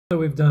So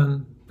we've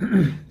done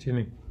excuse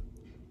me,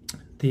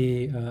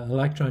 the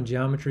electron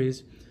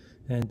geometries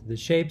and the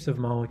shapes of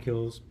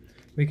molecules.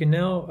 We can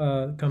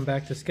now come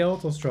back to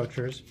skeletal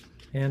structures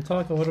and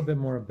talk a little bit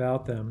more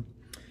about them.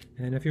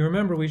 And if you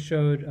remember, we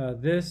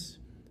showed this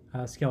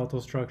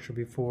skeletal structure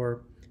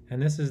before,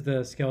 and this is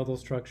the skeletal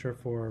structure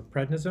for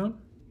prednisone.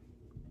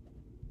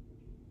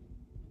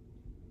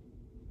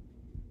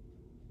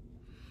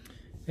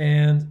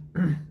 And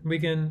we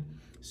can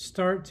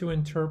start to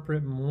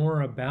interpret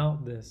more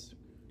about this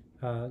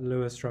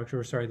Lewis structure,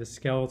 or sorry, the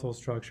skeletal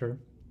structure.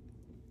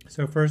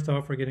 So first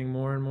off, we're getting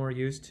more and more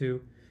used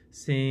to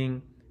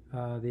seeing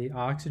the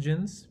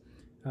oxygens.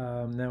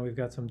 Now we've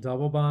got some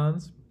double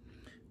bonds.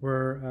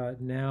 We're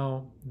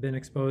now been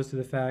exposed to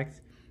the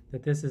fact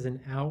that this is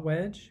an out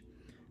wedge.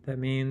 That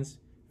means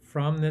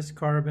from this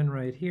carbon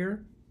right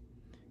here,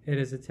 it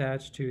is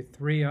attached to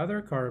 3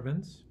 other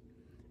carbons,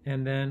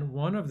 and then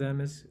one of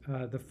them is,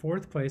 the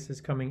fourth place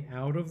is coming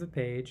out of the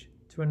page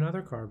to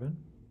another carbon.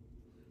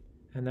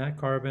 And that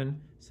carbon,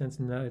 since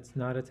it's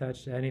not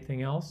attached to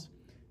anything else,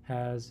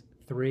 has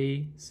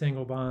 3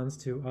 single bonds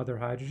to other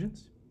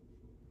hydrogens.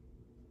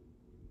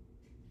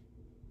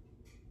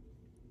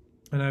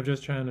 And I've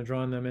just trying to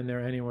draw them in there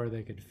anywhere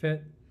they could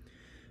fit.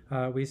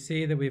 We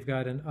see that we've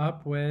got an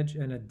up wedge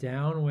and a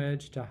down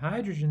wedge to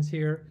hydrogens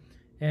here.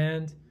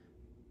 And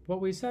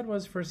what we said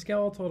was for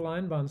skeletal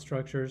line bond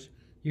structures,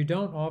 you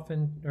don't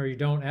often, or you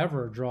don't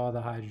ever draw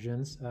the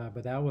hydrogens,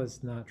 but that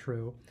was not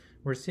true.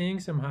 We're seeing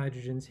some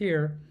hydrogens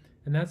here,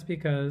 and that's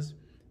because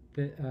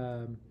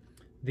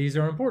these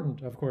are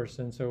important, of course.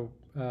 And so,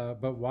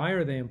 but why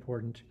are they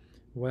important?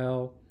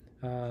 Well,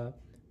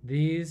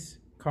 these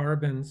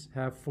carbons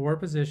have 4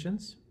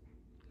 positions,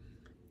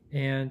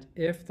 and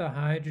if the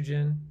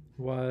hydrogen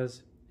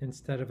was,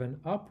 instead of an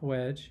up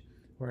wedge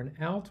or an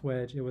out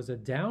wedge, it was a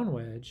down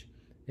wedge,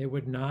 it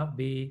would not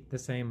be the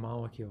same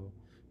molecule.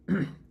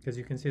 Because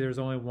you can see there's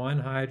only 1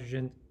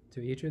 hydrogen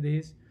to each of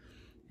these.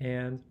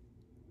 And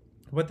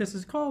what this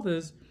is called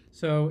is,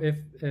 so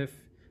if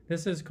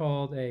this is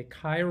called a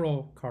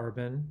chiral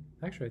carbon,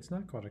 actually it's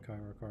not called a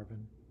chiral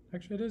carbon,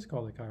 actually it is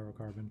called a chiral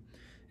carbon.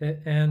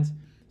 And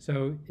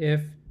so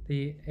if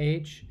the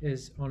H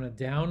is on a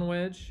down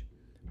wedge,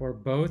 or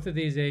both of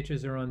these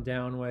H's are on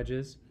down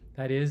wedges,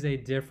 that is a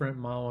different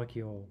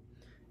molecule.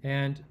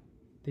 And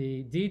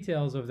the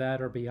details of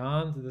that are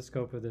beyond the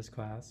scope of this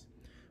class.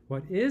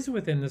 What is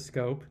within the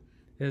scope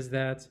is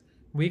that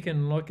we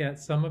can look at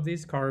some of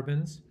these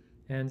carbons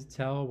and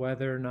tell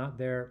whether or not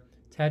they're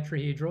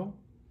tetrahedral,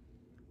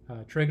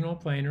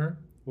 trigonal planar,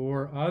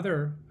 or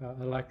other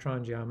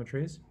electron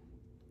geometries.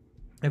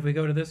 If we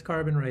go to this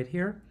carbon right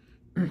here,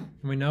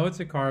 we know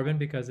it's a carbon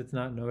because it's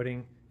not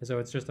noting, so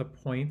it's just a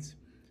point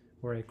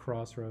or a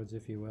crossroads,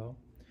 if you will.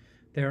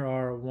 There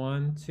are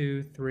 1,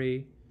 2,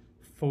 3,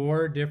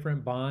 4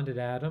 different bonded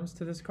atoms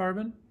to this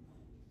carbon.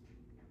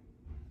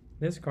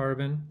 This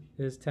carbon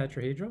is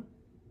tetrahedral.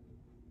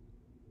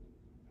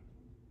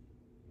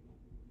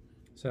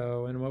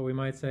 So, and what we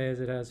might say is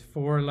it has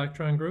 4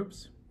 electron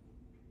groups.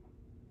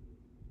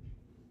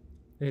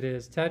 It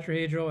is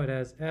tetrahedral, it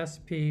has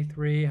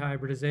sp3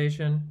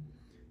 hybridization,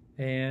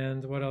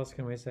 and what else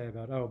can we say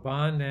about it? Oh,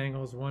 bond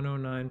angles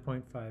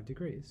 109.5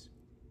 degrees.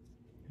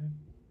 Okay.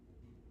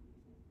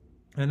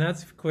 And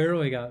that's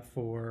clearly got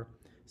 4.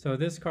 So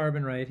this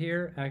carbon right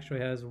here actually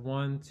has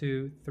 1,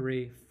 2,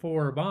 3,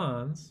 4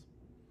 bonds.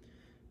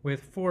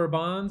 With 4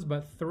 bonds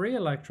but 3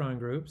 electron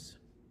groups,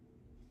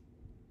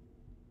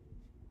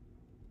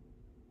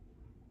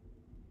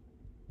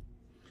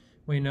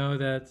 we know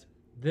that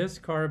this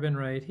carbon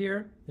right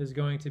here is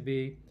going to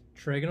be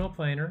trigonal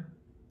planar,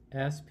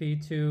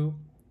 sp2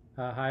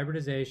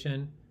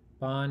 hybridization,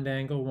 bond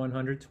angle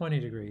 120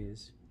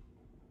 degrees.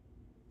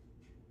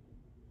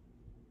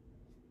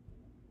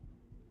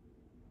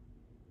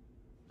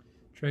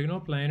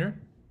 Trigonal planar,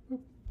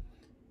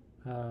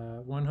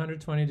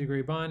 120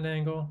 degree bond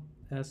angle,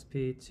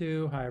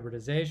 sp2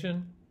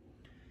 hybridization.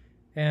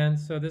 And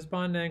so this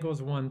bond angle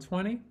is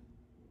 120.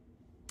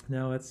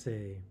 Now let's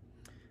see.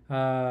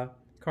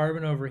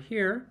 Carbon over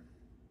here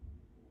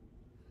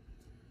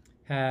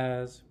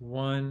has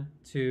 1,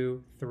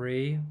 2,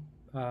 3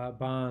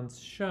 bonds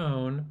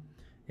shown,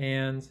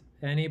 and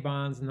any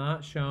bonds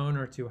not shown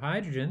are 2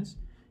 hydrogens.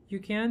 You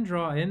can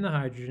draw in the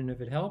hydrogen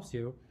if it helps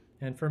you.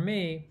 And for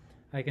me,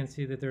 I can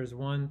see that there's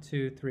 1,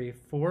 2, 3,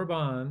 4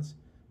 bonds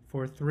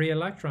for 3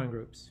 electron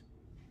groups.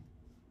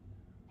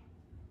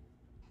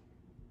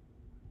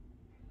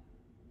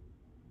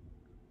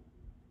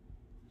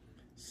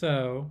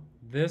 So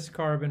this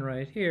carbon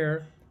right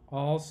here,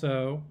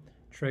 also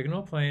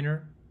trigonal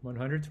planar,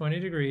 120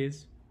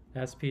 degrees,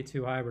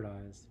 sp2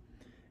 hybridized.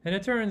 And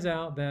it turns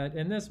out that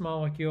in this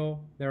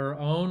molecule, there are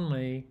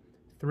only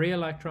 3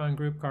 electron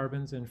group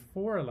carbons and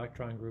 4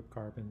 electron group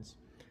carbons.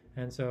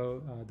 And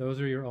so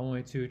those are your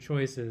only 2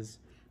 choices,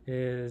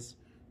 is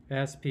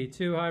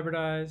sp2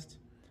 hybridized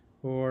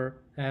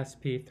or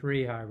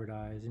sp3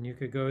 hybridized. And you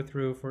could go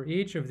through for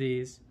each of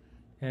these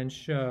and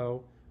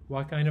show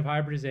what kind of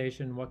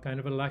hybridization, what kind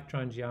of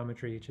electron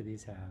geometry each of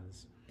these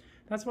has.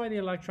 that's why the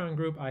electron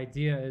group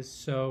idea is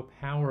so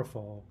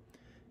powerful.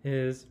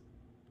 Is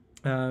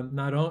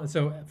not only,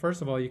 so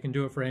first of all, you can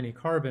do it for any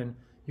carbon.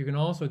 You can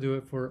also do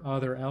it for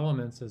other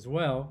elements as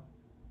well.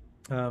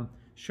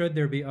 Should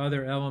there be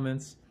other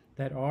elements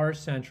that are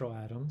central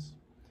atoms,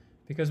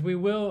 because we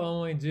will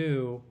only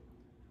do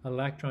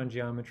electron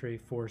geometry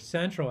for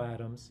central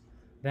atoms.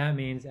 That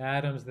means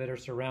atoms that are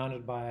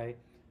surrounded by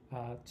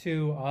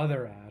two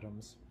other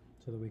atoms,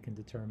 so that we can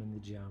determine the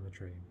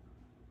geometry.